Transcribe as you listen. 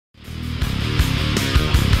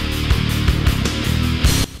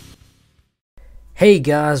Hey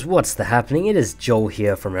guys, what's the happening? It is Joel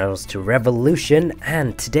here from Rebels to Revolution,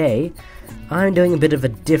 and today I'm doing a bit of a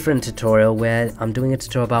different tutorial where I'm doing a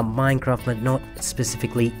tutorial about Minecraft but not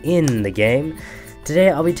specifically in the game.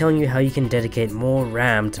 Today I'll be telling you how you can dedicate more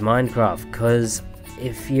RAM to Minecraft, because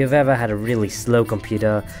if you've ever had a really slow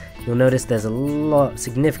computer, you'll notice there's a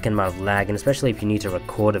significant amount of lag, and especially if you need to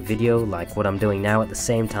record a video like what I'm doing now at the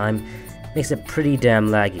same time, makes it pretty damn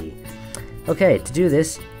laggy. Okay, to do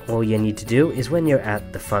this, all you need to do is when you're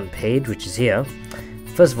at the front page, which is here,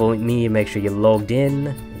 first of all, make sure you're logged in.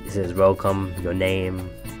 It says welcome, your name,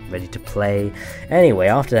 ready to play. Anyway,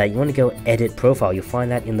 after that, you want to go edit profile. You'll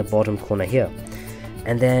find that in the bottom corner here.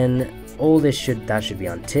 And then all this should be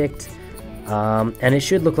unticked. And it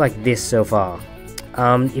should look like this so far.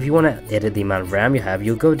 If you want to edit the amount of RAM you have,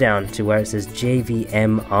 you'll go down to where it says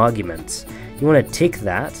JVM arguments. You want to tick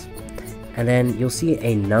that. And then you'll see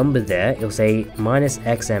a number there. It'll say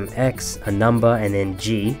 -XMX, a number, and then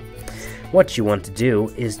G. What you want to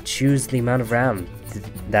do is choose the amount of RAM.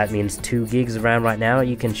 That means 2 gigs of RAM right now.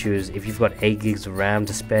 You can choose, if you've got 8 gigs of RAM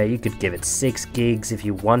to spare, you could give it 6 gigs if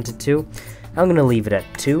you wanted to. I'm going to leave it at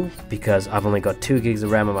 2 because I've only got 2 gigs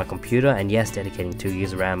of RAM on my computer, and yes, dedicating 2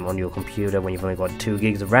 gigs of RAM on your computer when you've only got 2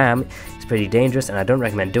 gigs of RAM is pretty dangerous, and I don't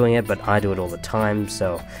recommend doing it, but I do it all the time,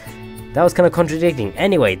 so that was kind of contradicting.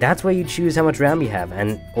 Anyway, that's where you choose how much RAM you have,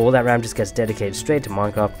 and all that RAM just gets dedicated straight to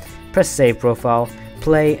Minecraft. Press save profile,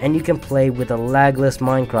 play, and you can play with a lagless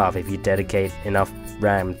Minecraft if you dedicate enough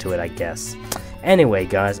RAM to it, I guess. Anyway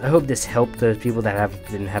guys, I hope this helped those people that have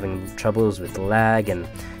been having troubles with lag and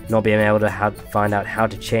not being able to find out how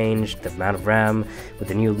to change the amount of RAM with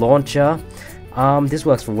the new launcher. This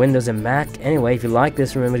works for Windows and Mac. Anyway, if you like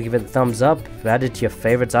this, remember to give it a thumbs up, add it to your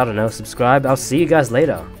favorites, I don't know, subscribe. I'll see you guys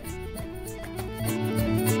later.